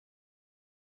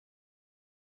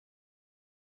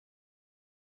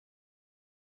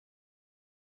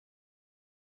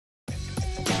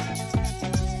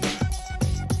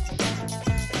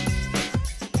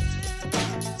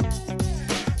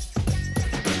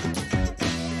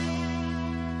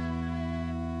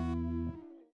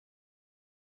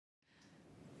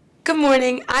Good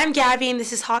morning, I'm Gabby and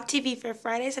this is Hawk TV for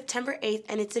Friday, September 8th,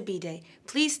 and it's a B-Day.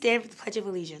 Please stand for the Pledge of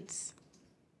Allegiance.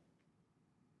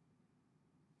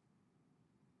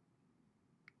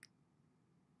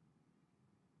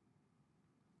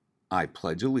 I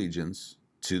pledge allegiance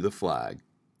to the flag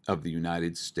of the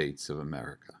United States of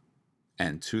America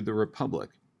and to the republic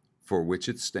for which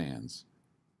it stands,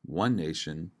 one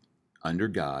nation, under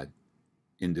God,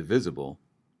 indivisible,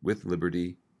 with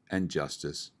liberty and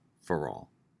justice for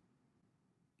all.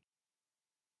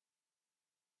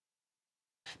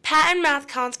 Patent Math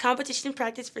Cons competition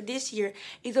practice for this year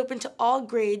is open to all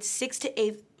grades 6 to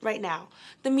 8 right now.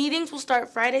 The meetings will start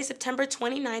Friday, September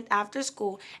 29th after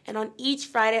school and on each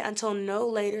Friday until no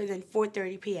later than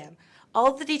 4:30 p.m.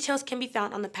 All of the details can be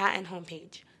found on the Patent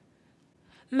homepage.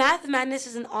 Math Madness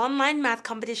is an online math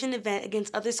competition event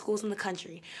against other schools in the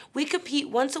country. We compete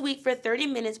once a week for 30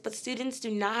 minutes, but students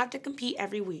do not have to compete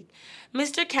every week.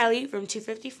 Mr. Kelly, from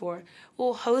 254,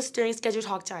 will host during scheduled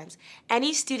talk times.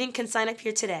 Any student can sign up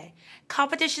here today.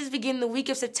 Competitions begin the week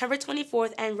of September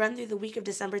 24th and run through the week of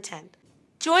December 10th.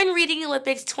 Join Reading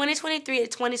Olympics 2023 to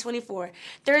 2024.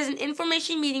 There is an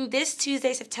information meeting this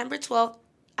Tuesday, September 12th,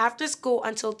 after school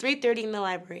until 3:30 in the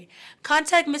library.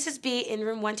 Contact Mrs. B in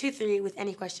room 123 with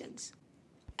any questions.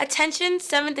 Attention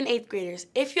 7th and 8th graders.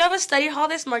 If you have a study hall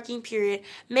this marking period,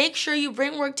 make sure you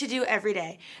bring work to do every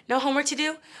day. No homework to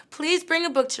do? Please bring a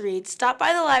book to read. Stop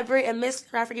by the library and Miss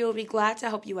Rafferty will be glad to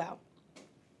help you out.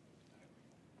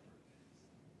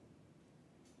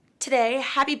 Today,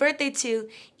 happy birthday to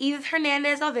Edith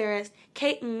Hernandez Alvarez,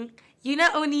 Kate Ng, Yuna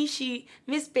Onishi,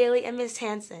 Miss Bailey, and Miss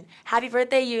Hanson. Happy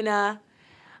birthday, Yuna.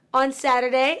 On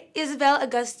Saturday, Isabel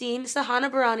Augustine, Sahana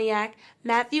Baraniak,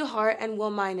 Matthew Hart, and Will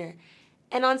Miner.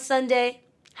 And on Sunday,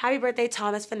 happy birthday,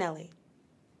 Thomas Finelli.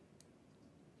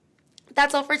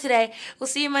 That's all for today. We'll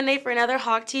see you Monday for another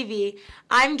Hawk TV.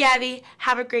 I'm Gabby.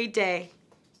 Have a great day.